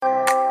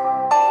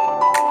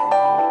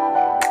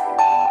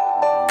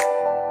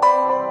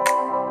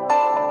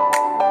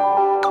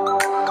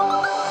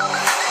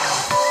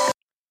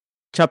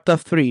Chapter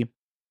 3.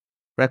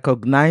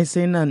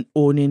 Recognizing and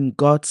owning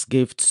God's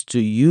gifts to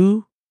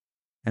you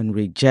and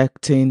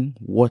rejecting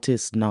what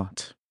is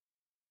not.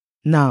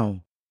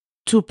 Now,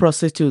 two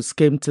prostitutes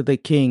came to the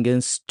king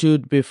and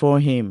stood before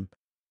him.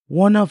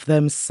 One of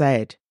them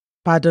said,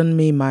 "Pardon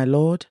me, my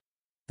lord.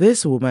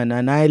 This woman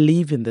and I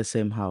live in the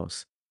same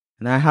house,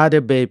 and I had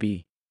a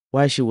baby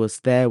while she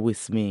was there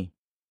with me.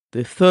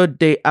 The third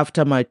day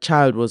after my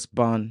child was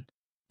born,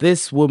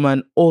 this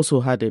woman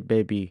also had a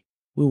baby.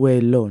 We were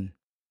alone.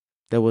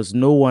 There was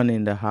no one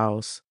in the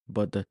house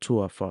but the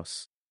two of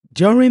us.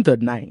 During the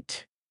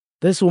night,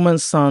 this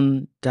woman's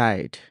son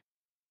died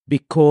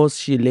because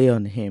she lay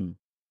on him.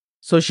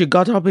 So she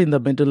got up in the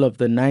middle of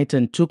the night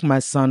and took my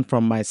son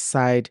from my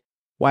side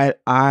while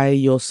I,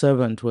 your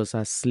servant, was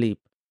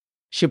asleep.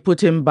 She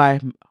put him by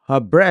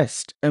her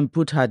breast and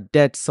put her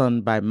dead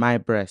son by my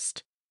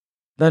breast.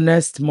 The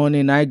next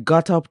morning I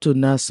got up to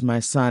nurse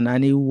my son,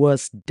 and he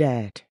was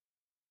dead.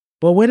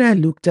 But when I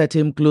looked at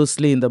him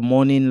closely in the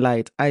morning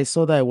light, I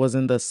saw that it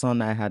wasn't the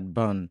son I had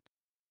born."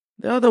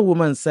 The other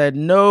woman said,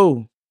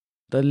 "No,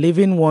 the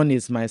living one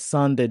is my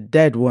son, the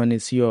dead one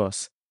is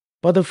yours."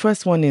 But the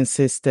first one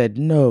insisted,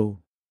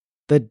 "No,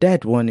 the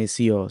dead one is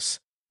yours,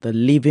 the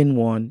living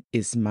one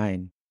is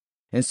mine."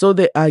 And so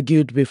they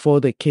argued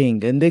before the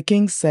king, and the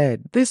king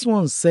said, "This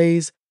one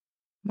says,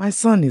 'My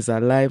son is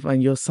alive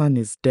and your son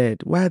is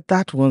dead,' while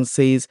that one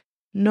says,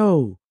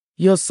 'No,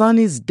 your son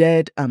is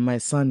dead and my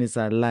son is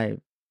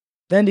alive.'"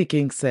 Then the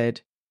king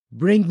said,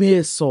 "Bring me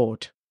a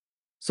sword."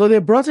 So they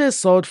brought a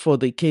sword for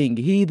the king.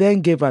 He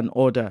then gave an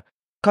order: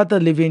 "Cut the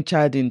living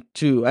child in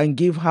two and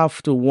give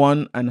half to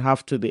one and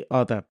half to the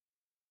other."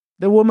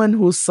 The woman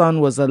whose son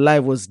was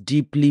alive was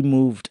deeply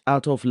moved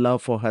out of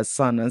love for her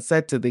son and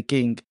said to the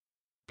king,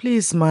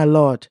 "Please, my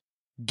lord,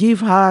 give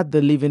her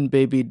the living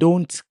baby.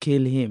 Don't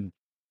kill him."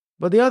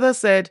 But the other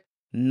said,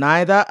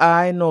 "Neither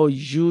I nor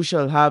you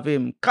shall have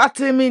him.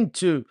 Cut him in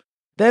two."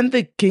 Then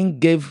the king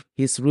gave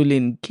his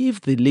ruling: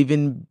 "Give the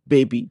living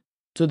baby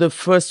to the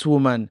first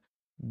woman.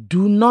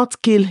 Do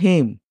not kill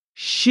him.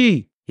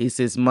 She is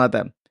his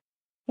mother."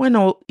 When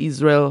all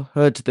Israel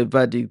heard the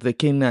verdict the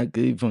king had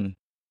given,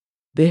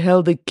 they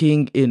held the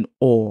king in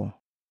awe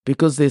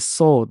because they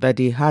saw that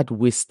he had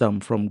wisdom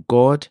from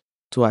God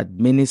to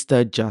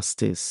administer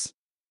justice.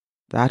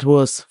 That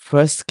was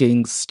 1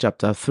 Kings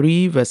chapter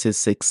 3 verses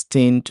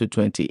 16 to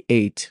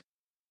 28.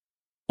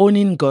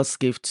 Owning God's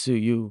gift to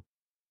you,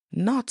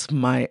 not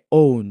my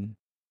own.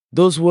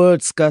 Those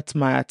words got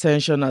my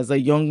attention as a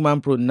young man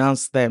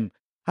pronounced them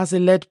as he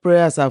led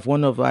prayers at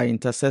one of our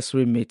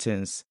intercessory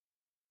meetings.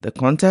 The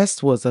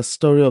context was a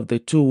story of the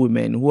two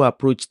women who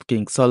approached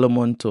King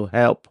Solomon to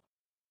help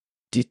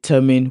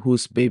determine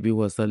whose baby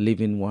was the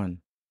living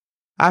one.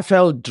 I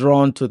felt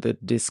drawn to the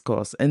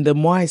discourse, and the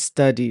more I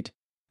studied,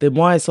 the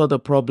more I saw the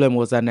problem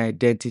was an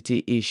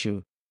identity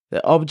issue.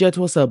 The object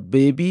was a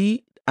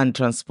baby, and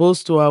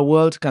transposed to our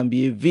world can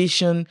be a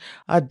vision,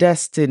 a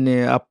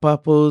destiny, a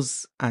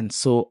purpose, and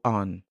so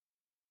on.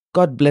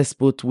 God blessed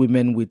both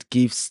women with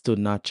gifts to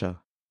nurture.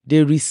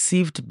 They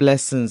received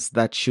blessings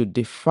that should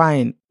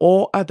define,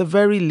 or at the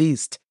very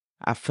least,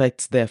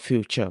 affect their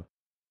future.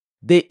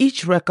 They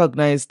each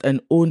recognized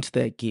and owned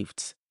their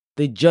gifts.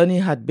 The journey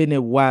had been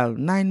a while,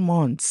 9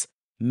 months,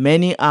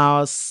 many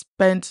hours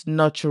spent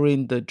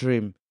nurturing the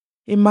dream.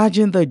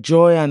 Imagine the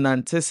joy and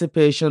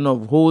anticipation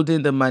of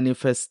holding the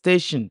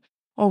manifestation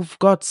of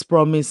God's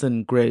promise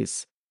and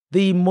grace.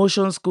 The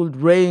emotions could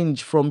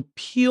range from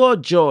pure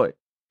joy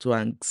to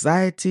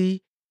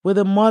anxiety with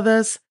the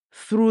mothers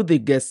through the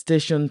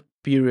gestation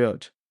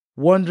period,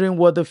 wondering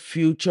what the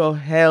future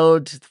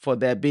held for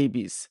their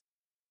babies.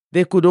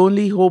 They could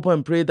only hope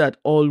and pray that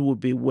all would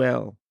be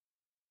well.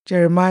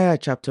 Jeremiah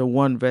chapter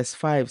 1 verse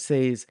 5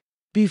 says,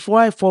 "Before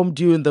I formed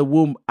you in the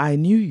womb, I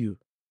knew you.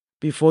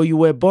 Before you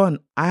were born,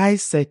 I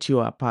set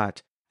you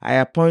apart. I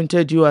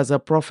appointed you as a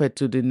prophet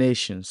to the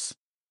nations."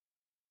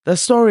 The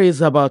story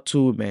is about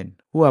two women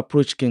who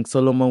approached King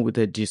Solomon with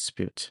a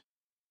dispute.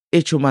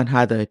 Each woman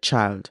had a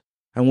child,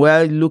 and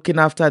while looking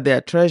after their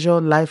treasure,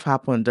 life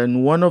happened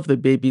and one of the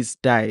babies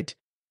died.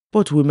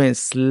 Both women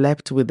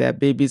slept with their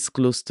babies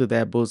close to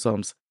their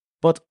bosoms.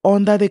 But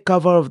under the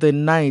cover of the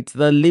night,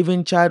 the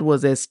living child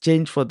was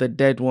exchanged for the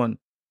dead one.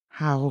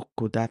 How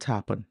could that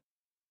happen?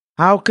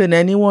 How can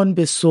anyone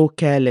be so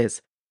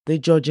careless? The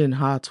judging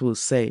heart will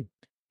say.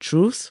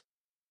 Truth?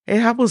 It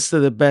happens to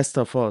the best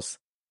of us.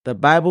 The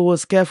Bible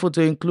was careful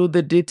to include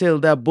the detail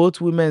that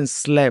both women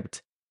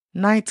slept.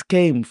 Night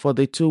came for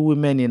the two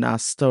women in our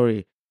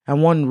story,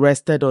 and one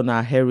rested on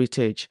our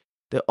heritage.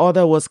 The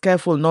other was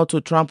careful not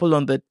to trample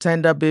on the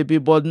tender baby,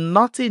 but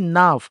not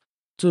enough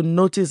to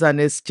notice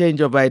an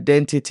exchange of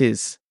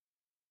identities.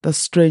 The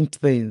strange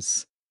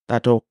things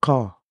that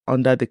occur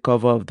under the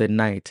cover of the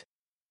night.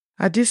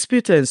 A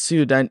dispute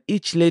ensued, and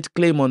each laid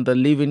claim on the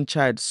living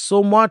child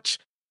so much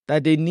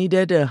that they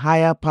needed a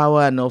higher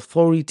power and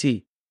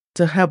authority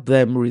to help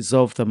them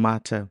resolve the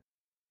matter.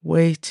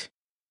 Wait,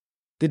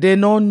 did they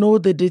not know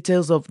the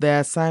details of their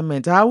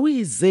assignment? How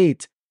is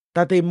it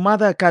that a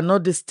mother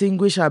cannot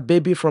distinguish her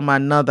baby from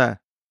another?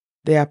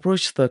 They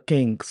approached the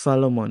king,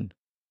 Solomon,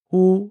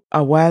 who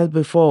a while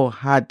before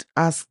had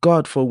asked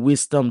God for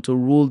wisdom to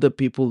rule the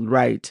people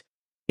right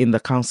in the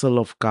counsel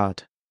of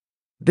God.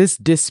 This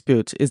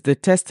dispute is the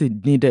test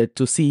it needed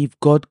to see if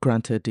God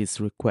granted his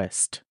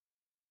request.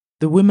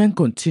 The women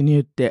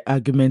continued their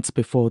arguments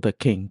before the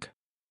king.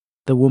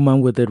 The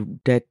woman with the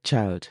dead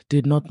child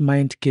did not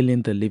mind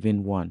killing the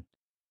living one.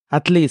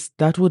 At least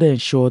that would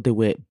ensure they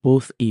were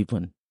both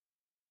even.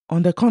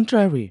 On the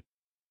contrary,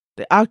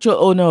 the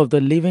actual owner of the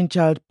living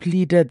child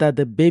pleaded that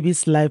the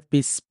baby's life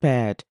be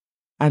spared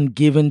and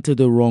given to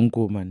the wrong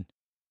woman.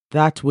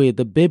 That way,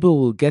 the baby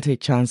will get a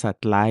chance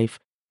at life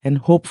and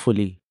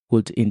hopefully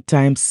would in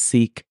time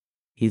seek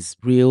his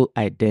real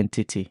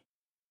identity.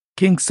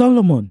 King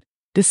Solomon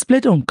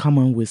displayed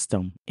uncommon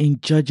wisdom in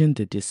judging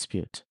the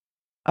dispute,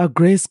 a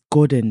grace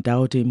God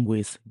endowed him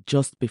with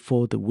just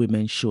before the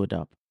women showed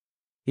up.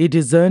 He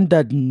discerned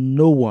that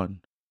no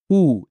one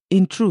who,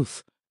 in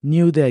truth,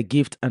 knew their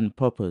gift and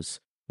purpose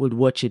would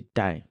watch it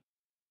die.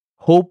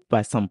 Hope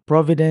by some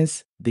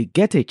providence they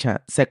get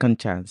a second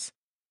chance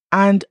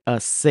and a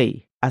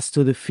say as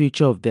to the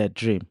future of their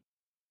dream,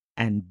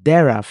 and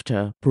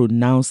thereafter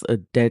pronounce a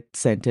death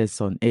sentence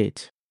on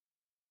it.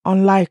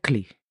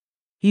 Unlikely.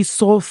 He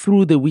saw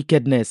through the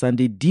wickedness and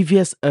the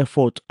devious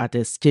effort at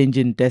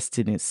exchanging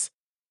destinies.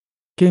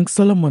 King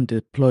Solomon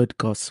deployed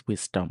God's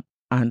wisdom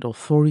and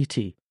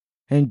authority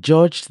and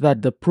judged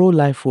that the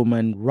pro-life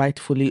woman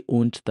rightfully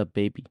owned the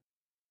baby.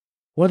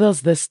 What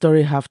does this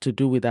story have to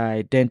do with our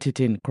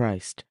identity in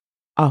Christ?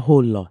 A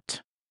whole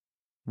lot.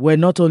 We're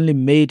not only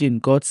made in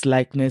God's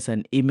likeness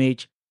and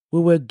image,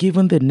 we were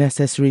given the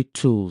necessary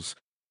tools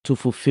to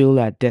fulfill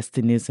our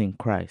destinies in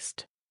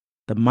Christ.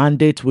 The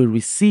mandate we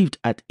received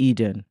at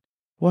Eden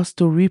was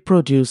to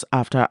reproduce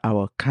after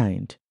our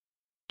kind,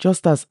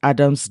 just as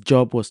Adam's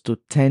job was to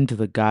tend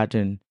the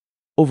garden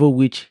over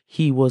which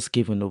he was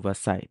given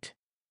oversight.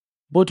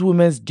 Both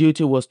women's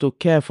duty was to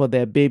care for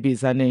their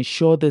babies and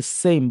ensure the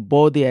same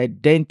bore the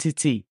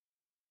identity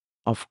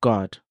of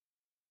God.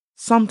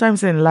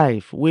 Sometimes in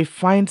life, we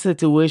find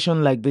situations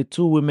like the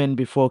two women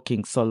before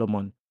King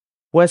Solomon,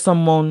 where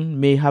someone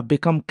may have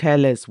become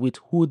careless with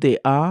who they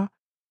are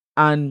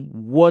and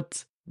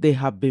what they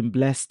have been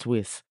blessed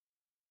with.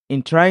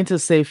 In trying to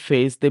save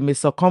face, they may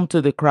succumb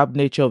to the crab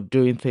nature of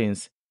doing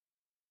things.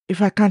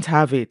 If I can't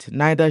have it,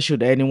 neither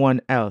should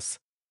anyone else.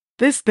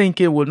 This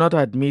thinking will not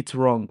admit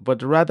wrong,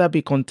 but rather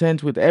be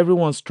content with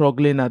everyone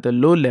struggling at a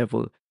low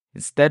level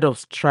instead of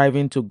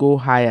striving to go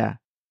higher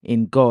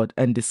in God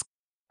and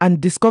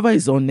discover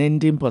his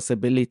unending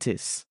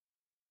possibilities.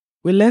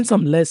 We learn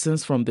some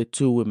lessons from the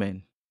two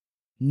women.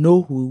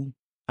 Know who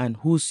and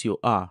whose you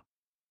are.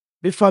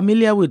 Be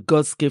familiar with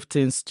God's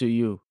giftings to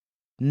you.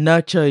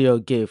 Nurture your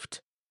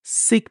gift.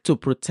 Seek to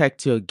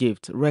protect your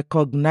gift.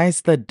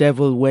 Recognize the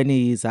devil when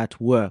he is at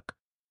work.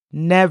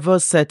 Never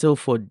settle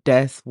for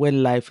death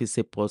when life is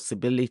a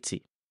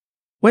possibility.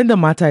 When the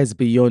matter is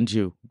beyond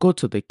you, go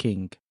to the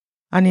king.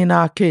 And in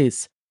our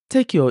case,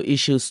 take your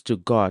issues to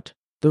God,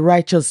 the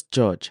righteous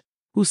judge,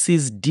 who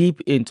sees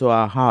deep into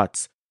our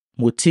hearts,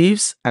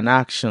 motives, and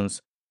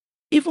actions.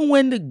 Even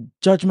when the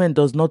judgment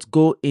does not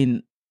go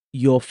in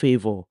your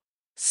favor,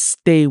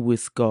 stay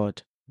with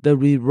God, the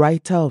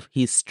rewriter of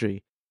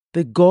history,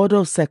 the God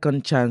of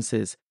second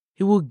chances.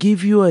 He will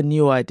give you a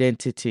new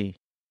identity.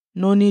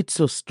 No need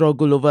to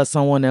struggle over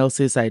someone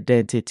else's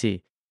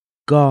identity.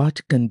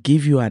 God can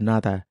give you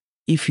another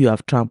if you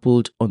have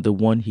trampled on the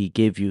one he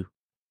gave you.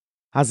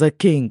 As a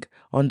king,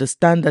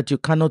 understand that you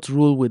cannot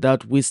rule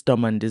without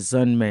wisdom and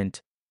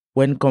discernment.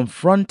 When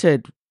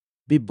confronted,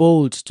 be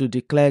bold to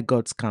declare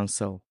God's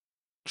counsel.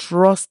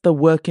 Trust the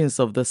workings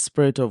of the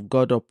Spirit of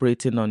God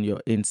operating on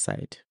your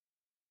inside.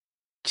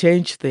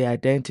 Change the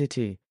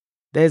identity.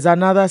 There's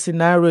another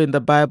scenario in the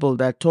Bible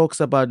that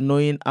talks about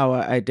knowing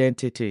our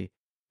identity.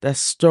 The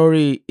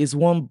story is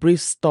one brief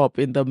stop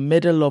in the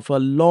middle of a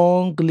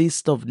long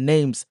list of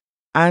names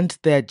and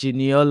their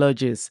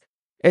genealogies.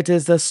 It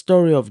is the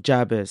story of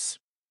Jabez.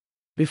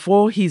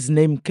 Before his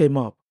name came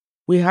up,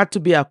 we had to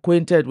be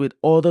acquainted with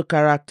other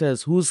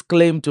characters whose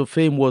claim to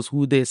fame was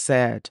who they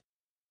said.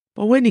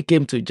 But when it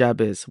came to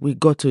Jabez, we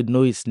got to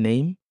know his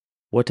name,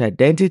 what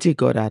identity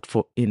God had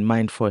in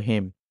mind for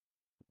him.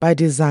 By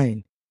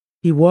design,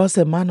 he was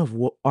a man of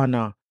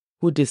honor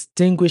who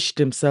distinguished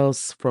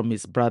himself from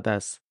his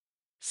brothers.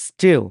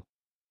 Still,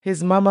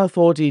 his mama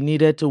thought he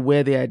needed to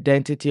wear the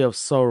identity of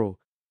sorrow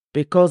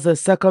because the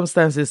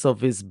circumstances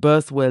of his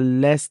birth were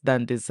less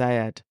than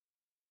desired.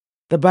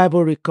 The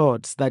Bible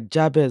records that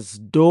Jabez,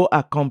 though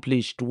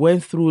accomplished,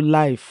 went through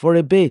life for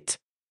a bit,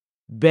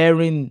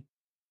 bearing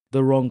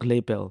the wrong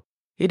label.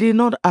 He did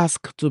not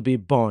ask to be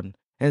born,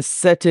 and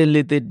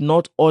certainly did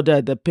not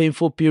order the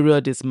painful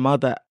period his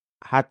mother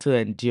had to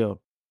endure.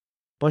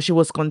 But she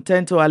was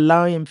content to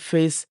allow him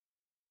face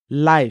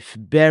life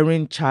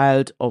bearing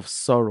child of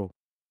sorrow,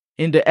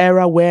 in the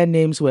era where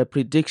names were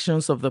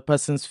predictions of the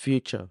person's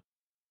future.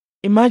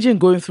 Imagine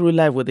going through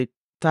life with the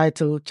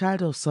title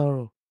Child of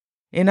Sorrow.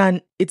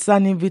 It's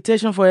an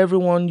invitation for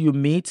everyone you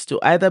meet to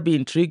either be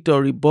intrigued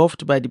or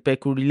rebuffed by the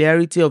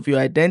peculiarity of your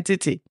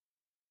identity.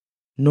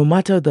 No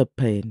matter the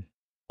pain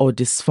or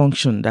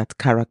dysfunction that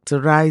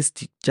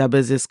characterized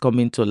Jabez's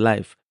coming to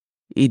life,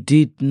 he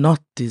did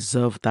not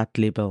deserve that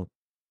label.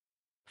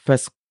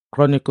 First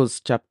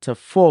Chronicles chapter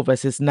 4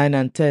 verses 9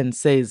 and 10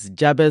 says,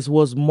 Jabez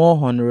was more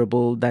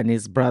honorable than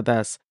his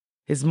brothers.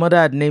 His mother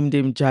had named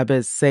him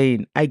Jabez,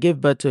 saying, I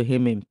gave birth to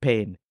him in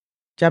pain.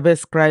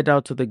 Jabez cried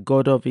out to the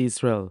God of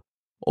Israel,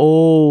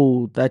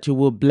 Oh, that you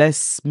will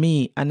bless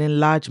me and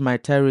enlarge my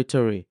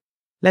territory.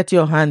 Let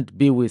your hand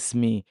be with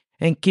me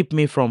and keep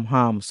me from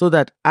harm, so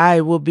that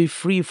I will be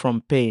free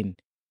from pain.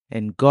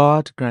 And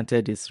God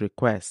granted his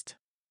request.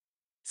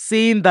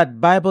 Seeing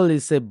that Bible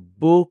is a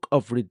book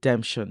of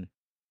redemption,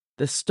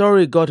 the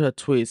story got a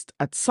twist.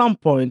 At some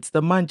point,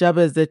 the man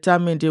Jabez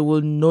determined he will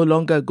no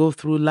longer go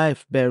through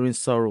life bearing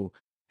sorrow,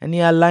 and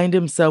he aligned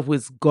himself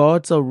with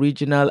God's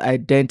original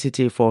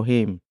identity for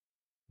him.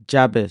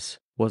 Jabez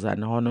was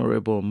an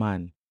honorable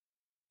man.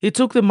 He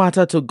took the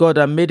matter to God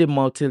and made a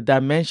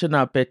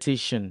multidimensional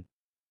petition.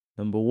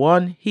 Number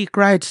 1, he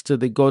cried to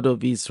the God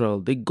of Israel,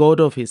 the God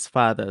of his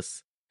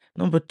fathers.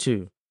 Number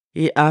 2,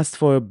 he asked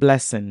for a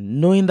blessing,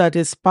 knowing that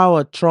his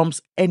power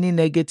trumps any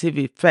negative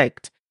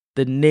effect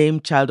the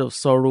name Child of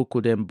Sorrow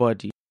could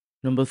embody.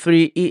 Number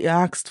 3, he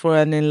asked for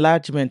an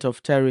enlargement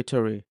of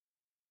territory.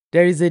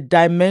 There is a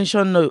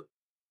dimension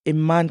a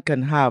man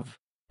can have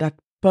that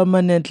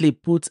permanently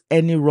puts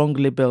any wrong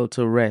label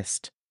to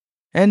rest.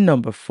 And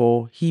number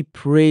 4, he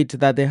prayed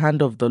that the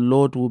hand of the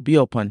Lord will be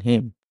upon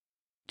him.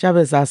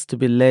 Jabez asked to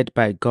be led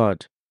by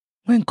God.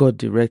 When God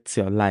directs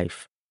your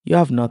life, you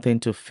have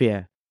nothing to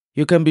fear.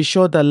 You can be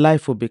sure that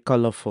life will be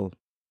colorful.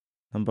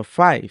 Number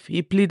 5,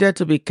 he pleaded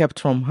to be kept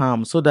from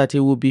harm so that he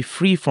will be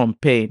free from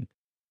pain.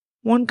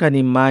 One can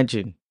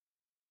imagine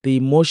the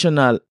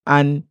emotional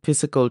and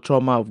physical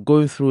trauma of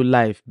going through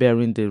life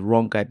bearing the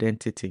wrong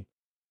identity.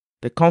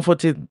 The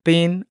comforting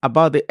thing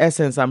about the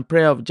essence and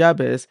prayer of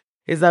Jabez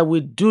is that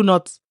we do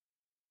not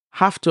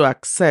have to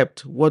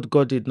accept what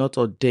God did not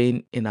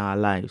ordain in our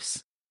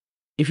lives.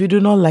 If you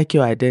do not like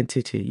your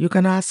identity, you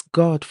can ask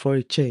God for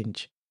a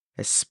change,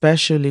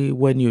 especially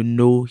when you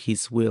know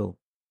His will.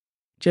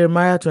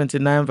 Jeremiah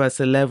 29 verse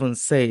 11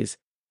 says,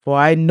 For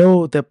I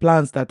know the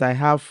plans that I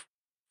have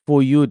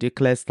for you,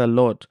 declares the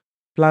Lord,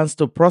 plans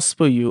to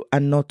prosper you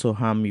and not to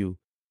harm you,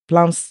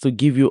 plans to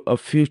give you a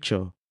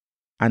future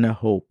and a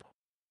hope.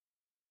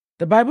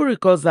 The Bible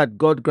records that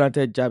God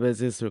granted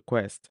Jabez's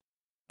request.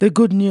 The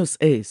good news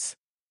is,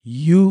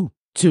 you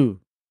too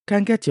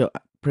can get your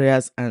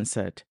prayers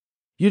answered.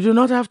 You do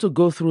not have to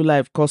go through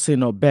life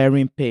causing or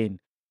bearing pain.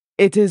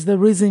 It is the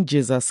reason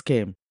Jesus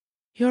came.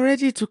 He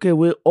already took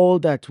away all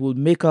that will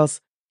make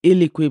us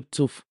ill-equipped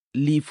to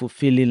live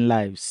fulfilling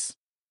lives.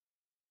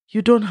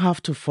 You don't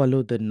have to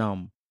follow the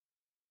norm.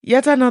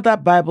 Yet another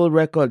Bible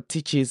record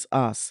teaches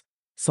us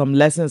some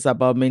lessons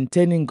about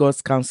maintaining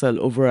God's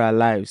counsel over our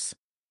lives.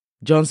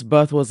 John's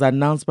birth was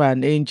announced by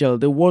an angel,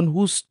 the one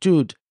who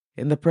stood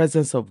in the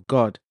presence of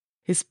God.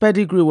 His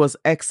pedigree was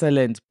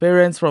excellent,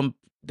 parents from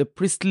the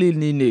priestly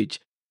lineage,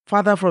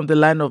 father from the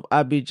line of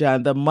Abijah,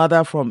 and the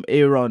mother from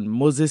Aaron,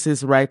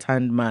 Moses'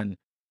 right-hand man.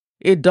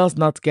 It does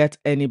not get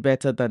any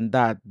better than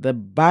that. The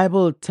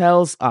Bible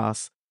tells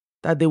us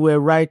that they were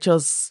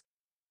righteous,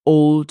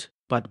 old,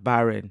 but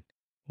barren.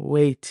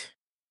 Wait,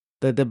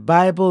 did the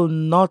Bible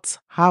not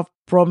have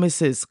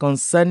promises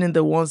concerning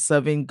the ones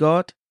serving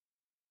God?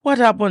 What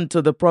happened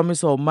to the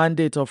promise or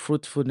mandate of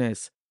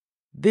fruitfulness?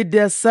 Did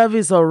their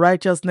service or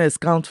righteousness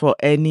count for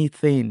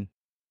anything?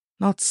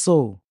 Not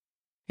so.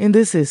 In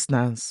this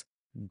instance,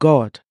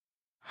 God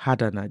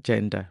had an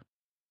agenda.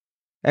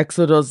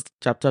 Exodus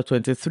chapter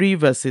 23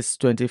 verses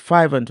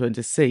 25 and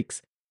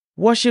 26.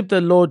 Worship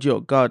the Lord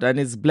your God, and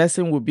his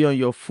blessing will be on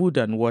your food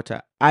and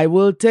water. I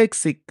will take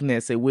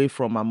sickness away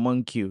from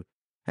among you,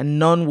 and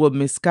none will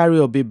miscarry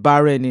or be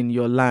barren in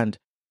your land.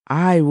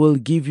 I will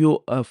give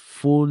you a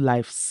full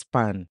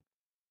lifespan.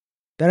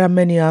 There are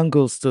many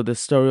angles to the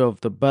story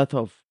of the birth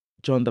of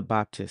John the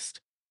Baptist,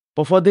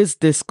 but for this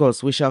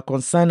discourse, we shall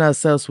concern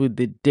ourselves with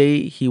the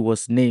day he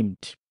was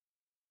named.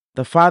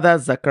 The father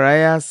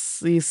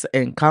Zacharias'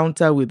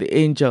 encounter with the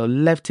angel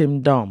left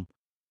him dumb.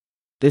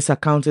 This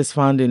account is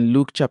found in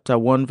Luke chapter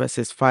 1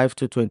 verses 5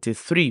 to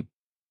 23.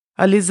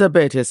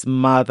 Elizabeth, his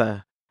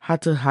mother,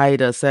 had to hide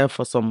herself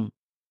for some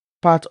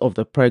part of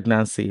the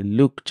pregnancy.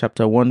 Luke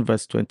chapter 1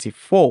 verse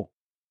 24.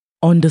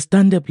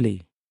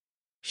 Understandably,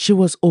 she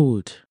was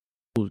old,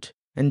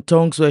 and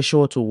tongues were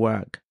sure to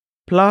work.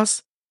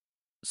 Plus,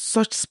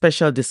 such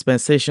special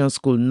dispensations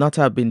could not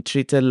have been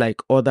treated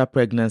like other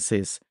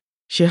pregnancies.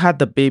 She had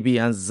the baby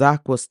and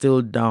Zach was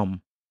still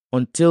dumb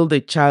until the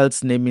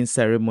child's naming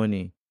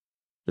ceremony.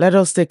 Let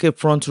us take a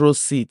front row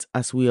seat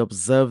as we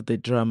observe the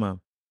drama.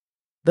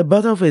 The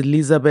birth of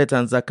Elizabeth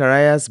and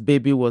Zacharias'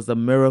 baby was the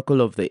miracle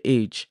of the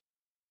age,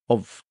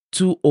 of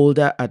two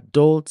older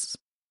adults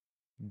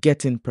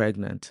getting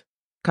pregnant.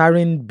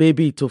 Carrying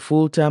baby to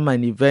full-term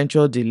and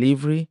eventual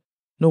delivery,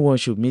 no one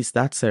should miss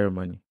that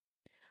ceremony.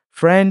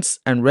 Friends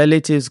and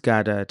relatives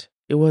gathered.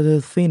 It was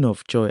a thing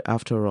of joy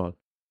after all.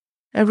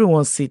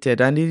 Everyone seated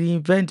and the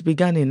event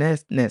began in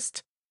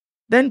earnest.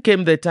 Then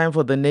came the time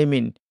for the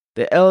naming.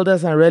 The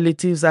elders and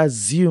relatives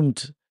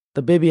assumed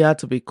the baby had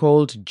to be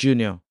called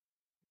Junior,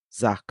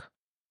 Zach.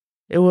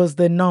 It was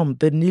the norm.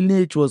 The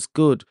lineage was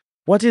good.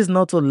 What is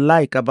not to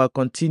like about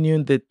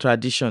continuing the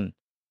tradition?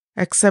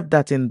 Except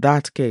that in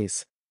that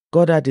case,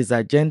 God had his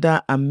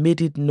agenda and made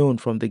it known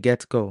from the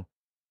get-go.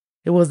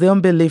 It was the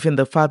unbelief in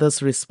the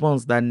father's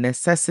response that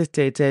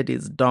necessitated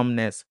his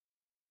dumbness.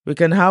 We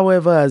can,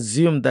 however,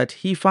 assume that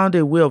he found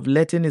a way of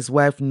letting his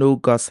wife know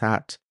God's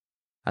heart.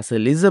 As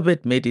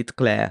Elizabeth made it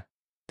clear,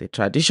 the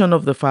tradition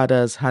of the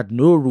fathers had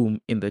no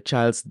room in the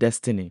child's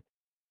destiny.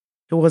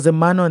 He was a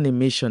man on a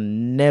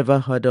mission never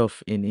heard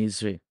of in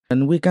Israel,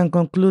 and we can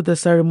conclude the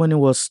ceremony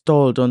was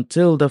stalled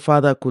until the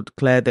father could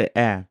clear the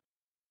air.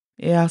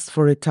 He asked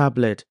for a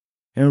tablet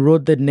and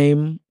wrote the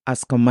name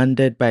as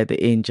commanded by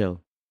the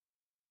angel.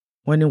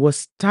 When it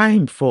was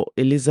time for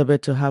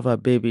Elizabeth to have a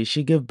baby,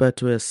 she gave birth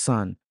to a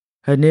son.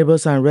 Her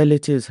neighbors and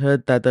relatives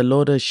heard that the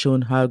Lord had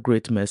shown her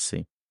great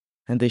mercy,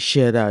 and they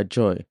shared our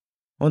joy.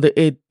 On the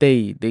 8th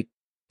day, they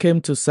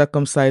came to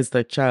circumcise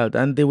the child,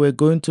 and they were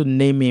going to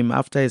name him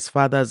after his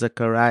father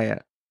Zechariah.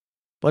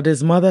 But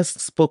his mother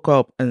spoke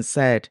up and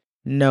said,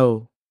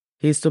 "No,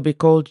 he is to be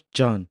called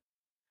John."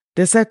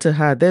 They said to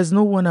her, "There's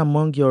no one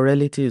among your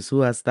relatives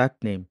who has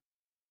that name."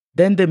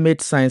 Then they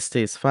made signs to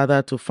his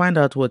father to find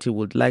out what he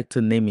would like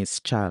to name his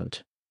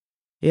child.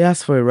 He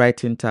asked for a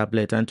writing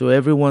tablet, and to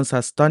everyone's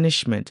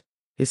astonishment,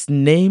 his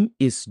name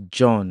is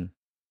John.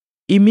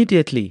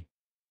 Immediately,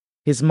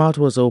 his mouth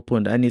was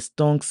opened and his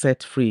tongue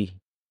set free,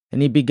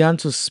 and he began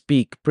to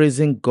speak,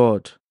 praising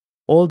God.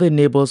 All the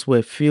neighbors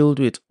were filled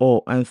with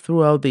awe, and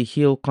throughout the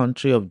hill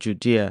country of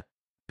Judea,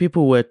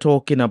 people were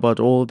talking about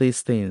all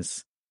these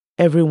things.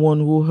 Everyone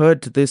who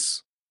heard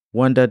this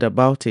wondered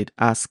about it,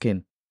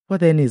 asking, "What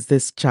then is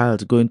this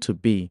child going to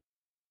be?"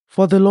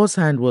 For the Lord's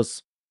hand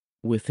was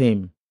with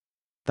him.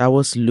 That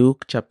was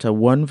Luke chapter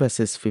 1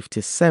 verses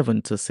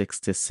 57 to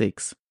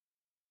 66.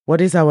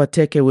 What is our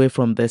takeaway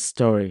from this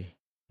story?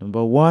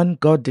 Number 1,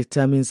 God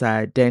determines our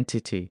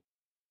identity.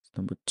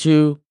 Number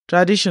 2,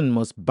 tradition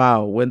must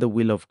bow when the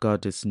will of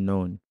God is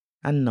known.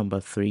 And number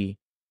 3,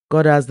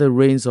 God has the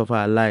reins of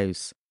our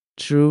lives.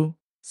 True,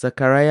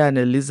 Zechariah and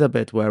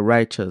Elizabeth were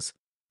righteous,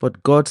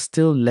 but God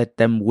still let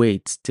them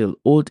wait till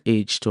old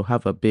age to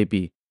have a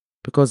baby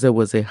because there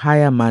was a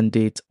higher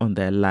mandate on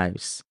their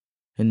lives.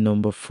 And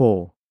number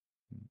 4,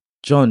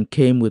 John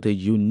came with a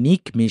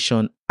unique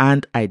mission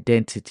and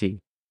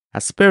identity.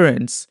 As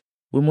parents,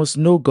 we must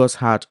know God's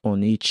heart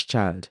on each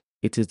child.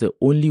 It is the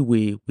only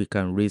way we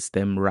can raise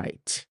them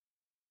right.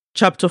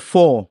 Chapter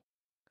 4.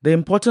 The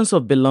importance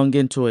of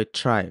belonging to a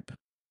tribe.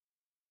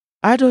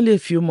 I had only a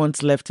few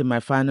months left in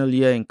my final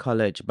year in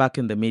college back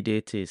in the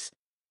mid-80s.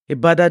 It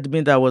bothered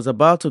me that I was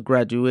about to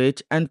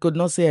graduate and could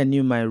not say I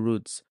knew my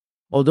roots.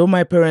 Although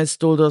my parents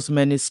told us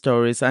many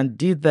stories and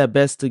did their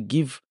best to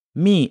give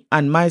me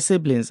and my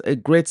siblings a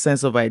great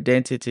sense of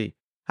identity,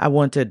 I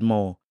wanted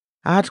more.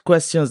 I had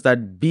questions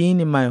that being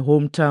in my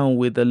hometown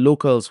with the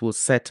locals would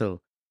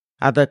settle.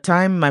 At the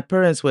time, my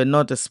parents were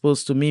not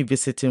exposed to me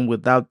visiting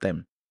without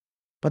them.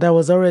 But I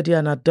was already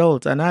an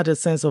adult and had a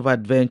sense of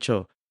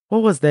adventure.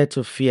 What was there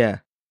to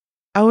fear?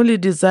 I only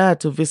desired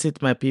to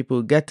visit my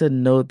people, get to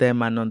know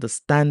them and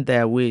understand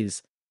their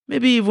ways.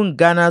 Maybe even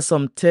garner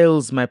some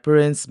tales my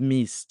parents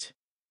missed.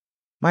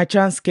 My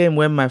chance came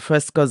when my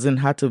first cousin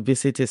had to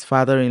visit his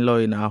father-in-law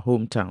in our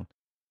hometown,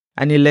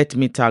 and he let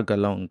me tag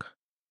along.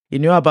 He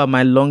knew about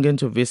my longing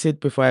to visit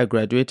before I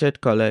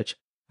graduated college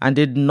and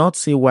did not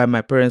see why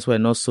my parents were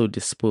not so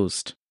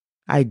disposed.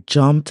 I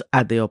jumped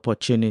at the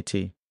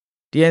opportunity.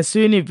 The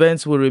ensuing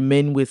events will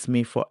remain with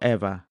me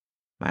forever.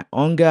 My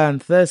hunger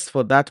and thirst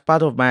for that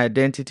part of my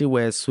identity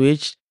were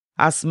assuaged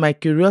as my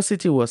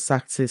curiosity was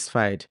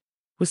satisfied.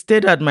 We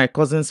stayed at my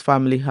cousin's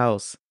family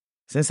house.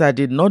 Since I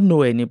did not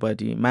know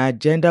anybody, my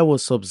agenda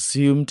was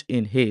subsumed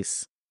in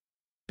his.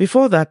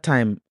 Before that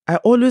time, I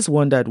always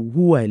wondered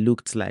who I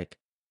looked like.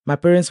 My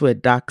parents were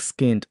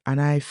dark-skinned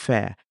and I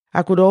fair.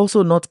 I could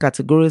also not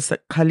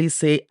categorically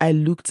say I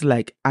looked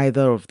like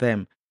either of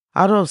them.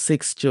 Out of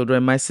 6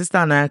 children, my sister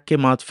and I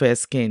came out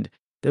fair-skinned.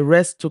 The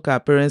rest took our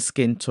parents'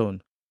 skin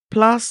tone.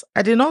 Plus,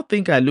 I did not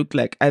think I looked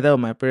like either of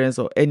my parents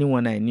or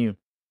anyone I knew.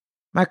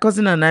 My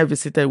cousin and I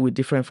visited with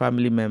different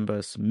family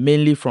members,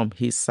 mainly from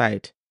his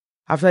side.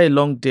 After a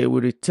long day,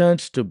 we returned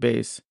to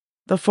base.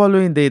 The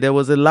following day, there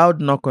was a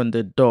loud knock on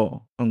the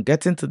door. On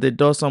getting to the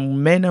door,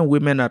 some men and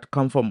women had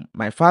come from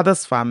my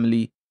father's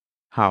family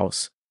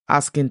house,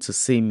 asking to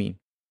see me,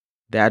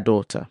 their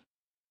daughter.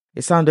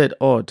 It sounded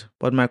odd,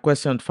 but my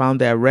question found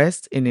their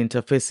rest in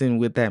interfacing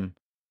with them.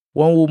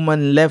 One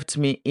woman left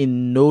me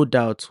in no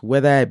doubt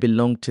whether I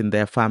belonged in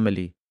their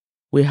family.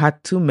 We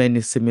had too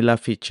many similar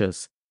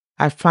features.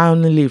 I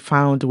finally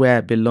found where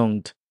I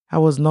belonged. I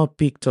was not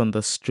picked on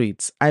the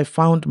streets. I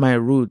found my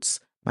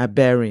roots, my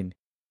bearing.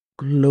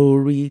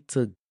 Glory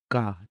to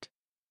God.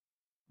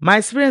 My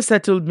experience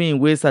settled me in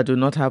ways I do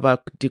not have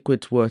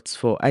adequate words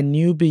for. I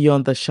knew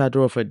beyond the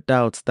shadow of a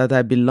doubt that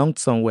I belonged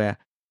somewhere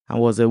and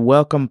was a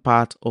welcome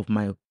part of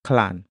my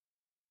clan.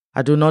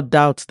 I do not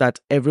doubt that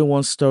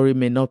everyone's story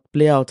may not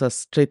play out as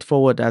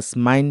straightforward as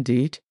mine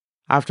did.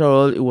 After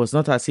all, it was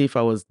not as if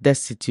I was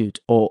destitute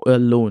or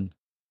alone.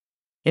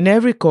 In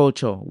every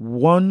culture,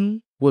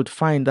 one would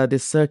find that the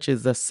search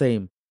is the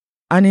same,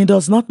 and it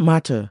does not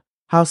matter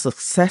how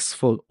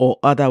successful or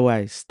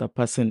otherwise the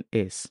person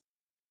is.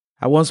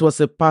 I once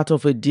was a part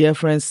of a dear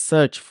friend's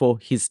search for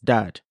his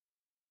dad.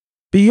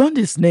 Beyond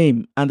his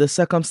name and the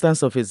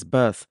circumstance of his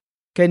birth,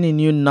 Kenny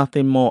knew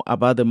nothing more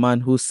about the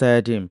man who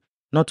served him,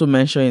 not to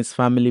mention his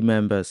family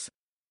members.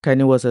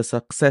 Kenny was a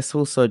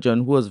successful surgeon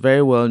who was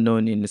very well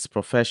known in his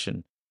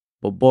profession.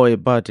 But boy,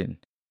 burden.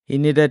 He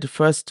needed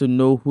first to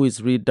know who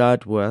his real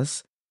dad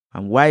was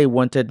and why he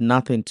wanted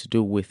nothing to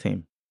do with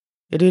him.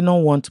 He did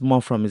not want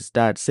more from his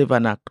dad save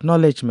an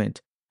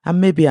acknowledgement and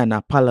maybe an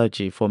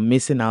apology for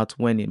missing out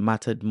when it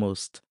mattered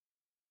most.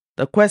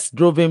 The quest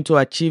drove him to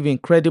achieve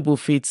incredible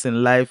feats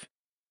in life.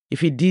 If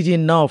he did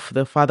enough,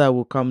 the father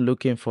would come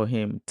looking for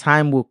him.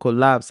 Time would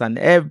collapse and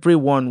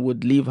everyone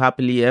would live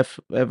happily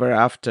ever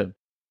after.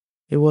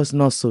 It was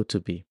not so to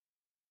be.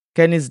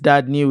 Kenny's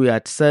dad knew he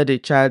had served a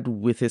child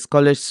with his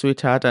college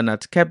sweetheart and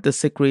had kept the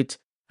secret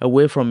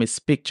away from his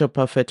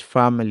picture-perfect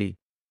family.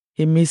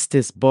 He missed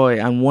his boy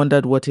and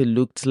wondered what he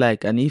looked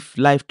like and if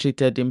life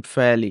treated him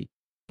fairly.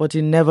 But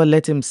he never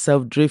let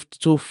himself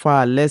drift too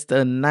far lest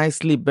a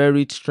nicely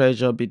buried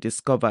treasure be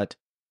discovered.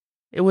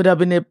 It would have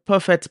been a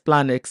perfect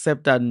plan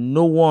except that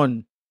no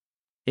one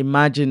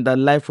imagined that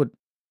life would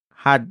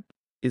had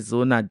its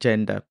own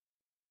agenda.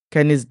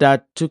 Kenny's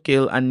dad took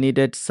ill and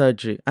needed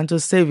surgery, and to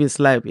save his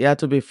life, he had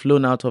to be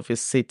flown out of his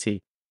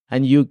city.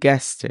 And you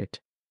guessed it,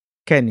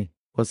 Kenny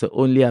was the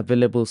only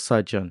available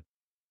surgeon.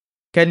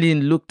 Kenny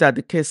looked at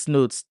the case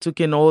notes, took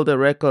in all the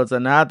records,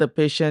 and had the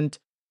patient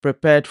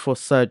prepared for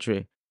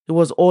surgery. It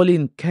was all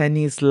in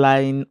Kenny's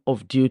line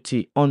of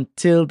duty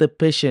until the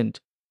patient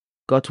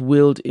got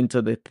wheeled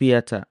into the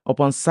theater.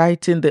 Upon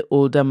sighting the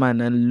older man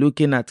and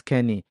looking at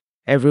Kenny,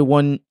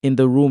 everyone in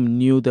the room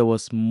knew there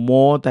was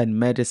more than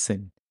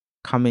medicine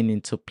coming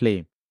into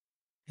play.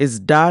 His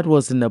dad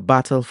was in a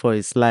battle for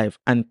his life,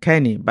 and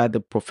Kenny, by the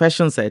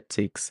profession's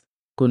ethics,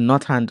 could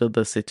not handle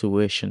the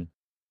situation.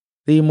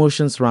 The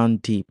emotions ran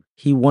deep.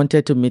 He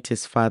wanted to meet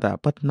his father,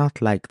 but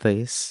not like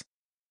this.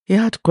 He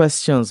had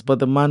questions, but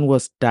the man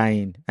was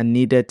dying and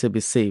needed to be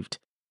saved.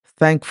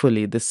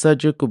 Thankfully, the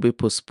surgery could be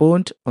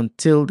postponed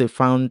until they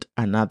found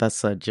another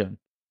surgeon.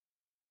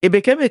 It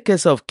became a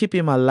case of keep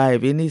him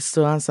alive. He needs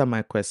to answer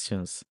my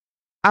questions.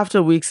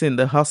 After weeks in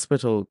the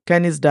hospital,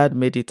 Kenny's dad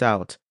made it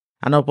out,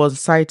 and upon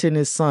sighting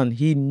his son,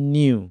 he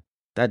knew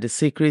that the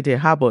secret he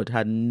harbored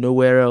had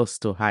nowhere else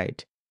to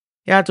hide.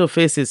 He had to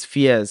face his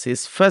fears.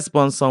 His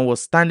firstborn son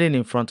was standing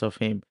in front of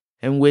him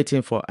and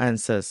waiting for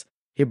answers.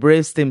 He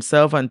braced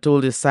himself and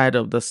told his side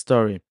of the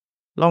story.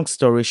 Long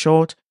story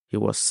short, he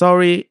was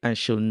sorry and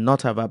should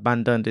not have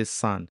abandoned his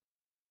son.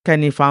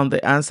 Kenny found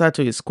the answer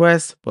to his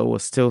quest but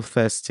was still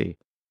thirsty.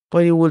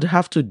 But he would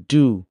have to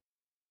do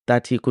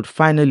that he could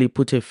finally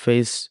put a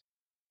face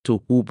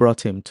to who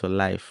brought him to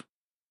life.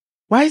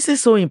 Why is it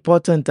so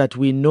important that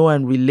we know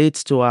and relate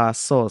to our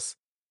source?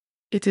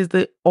 It is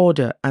the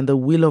order and the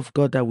will of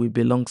God that we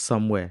belong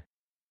somewhere.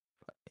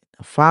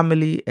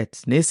 Family,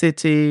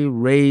 ethnicity,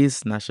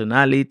 race,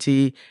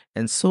 nationality,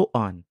 and so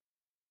on.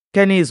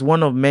 Kenny is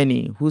one of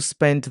many who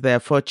spent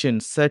their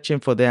fortunes searching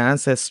for their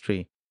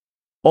ancestry.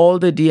 All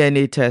the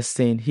DNA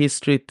testing,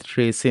 history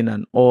tracing,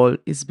 and all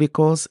is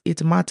because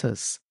it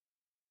matters.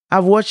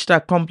 I've watched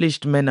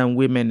accomplished men and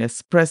women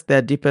express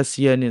their deepest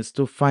yearnings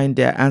to find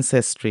their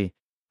ancestry,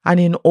 and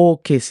in all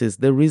cases,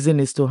 the reason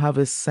is to have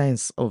a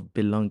sense of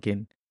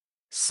belonging,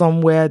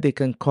 somewhere they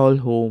can call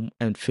home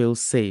and feel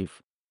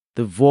safe.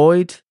 The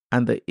void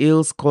and the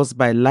ills caused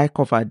by lack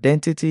of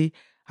identity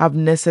have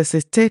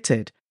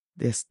necessitated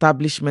the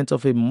establishment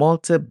of a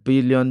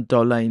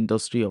multi-billion-dollar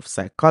industry of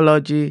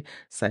psychology,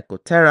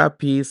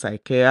 psychotherapy,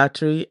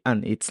 psychiatry,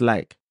 and its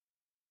like.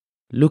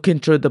 Looking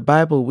through the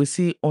Bible, we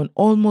see on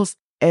almost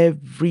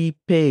every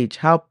page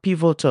how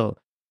pivotal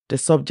the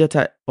subject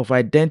of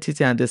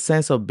identity and the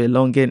sense of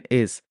belonging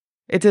is.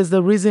 It is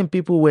the reason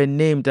people were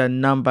named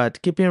and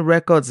numbered. Keeping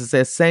records is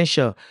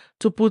essential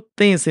to put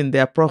things in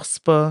their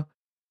proper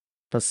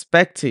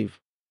perspective.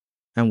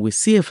 And we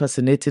see a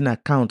fascinating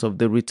account of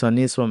the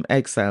returnees from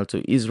exile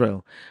to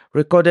Israel,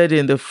 recorded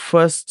in the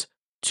first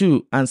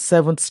 2 and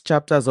 7th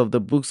chapters of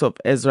the books of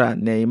Ezra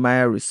and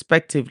Nehemiah,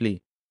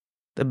 respectively.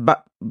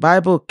 The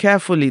Bible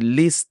carefully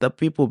lists the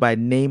people by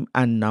name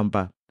and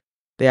number.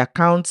 The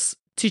accounts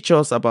teach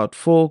us about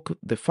folk,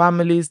 the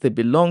families they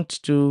belonged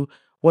to,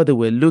 what they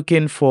were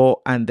looking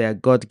for, and their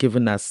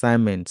God-given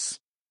assignments.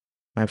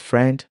 My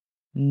friend,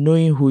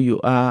 knowing who you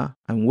are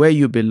and where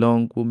you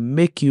belong will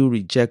make you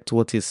reject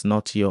what is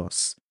not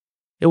yours.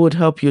 It would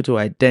help you to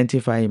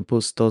identify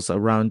impostors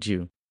around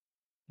you.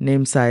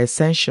 Names are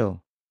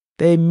essential.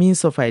 They're a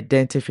means of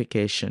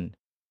identification.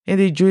 In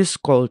the Jewish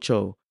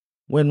culture,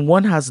 when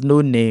one has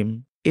no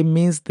name, it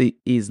means he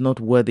is not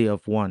worthy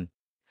of one.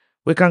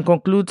 We can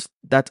conclude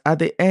that at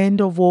the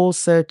end of all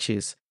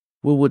searches,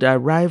 we would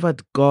arrive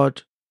at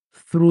God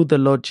through the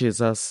Lord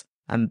Jesus,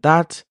 and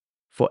that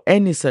for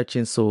any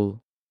searching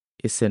soul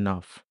is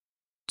enough.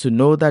 To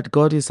know that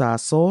God is our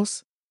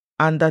source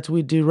and that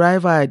we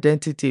derive our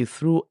identity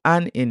through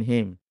and in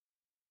Him.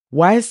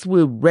 Whilst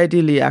we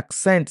readily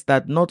accent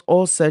that not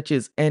all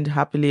searches end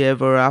happily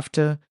ever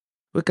after,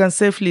 we can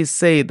safely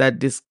say that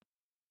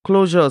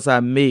disclosures are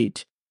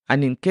made,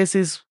 and in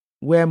cases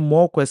where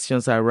more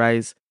questions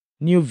arise,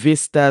 new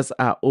vistas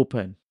are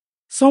open.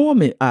 Someone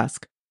may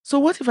ask, so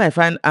what if I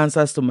find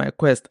answers to my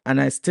quest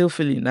and I still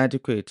feel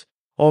inadequate?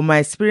 Or my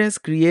experience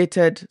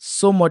created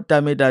so much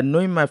damage that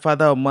knowing my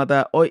father or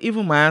mother or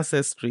even my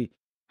ancestry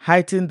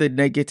heightened the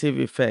negative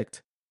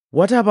effect?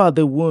 What about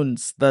the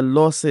wounds, the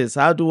losses?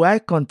 How do I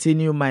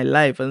continue my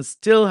life and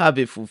still have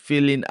a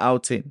fulfilling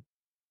outing?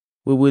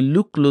 We will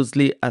look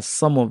closely at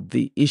some of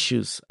the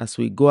issues as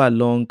we go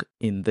along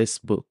in this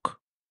book.